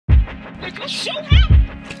Did you shoot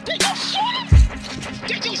him? Did you shoot him?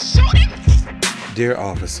 Did you shoot him? Dear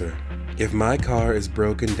officer, if my car is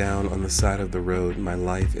broken down on the side of the road, my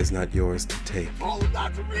life is not yours to take.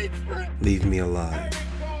 Leave me alive.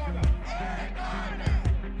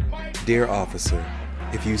 Dear officer,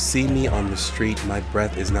 if you see me on the street, my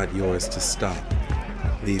breath is not yours to stop.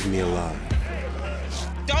 Leave me alive.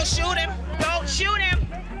 Don't shoot him! Don't shoot him!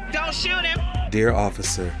 Don't shoot him! Dear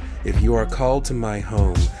officer, if you are called to my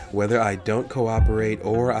home, whether I don't cooperate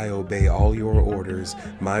or I obey all your orders,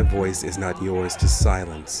 my voice is not yours to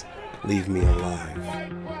silence. Leave me alive.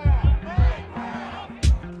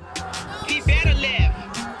 He better live.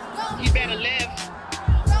 He better live.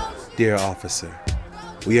 Dear officer,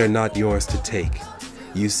 we are not yours to take.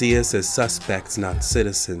 You see us as suspects, not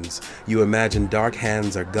citizens. You imagine dark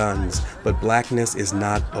hands are guns, but blackness is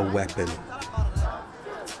not a weapon.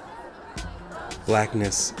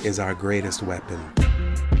 Blackness is our greatest weapon.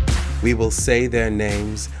 We will say their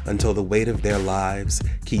names until the weight of their lives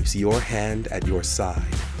keeps your hand at your side.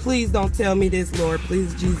 Please don't tell me this, Lord.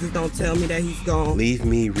 Please, Jesus, don't tell me that he's gone. Leave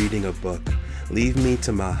me reading a book. Leave me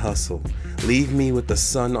to my hustle. Leave me with the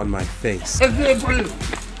sun on my face.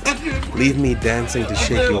 Leave me dancing to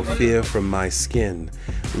shake your fear from my skin.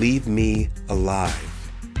 Leave me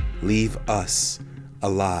alive. Leave us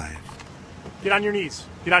alive. Get on your knees.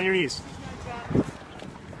 Get on your knees.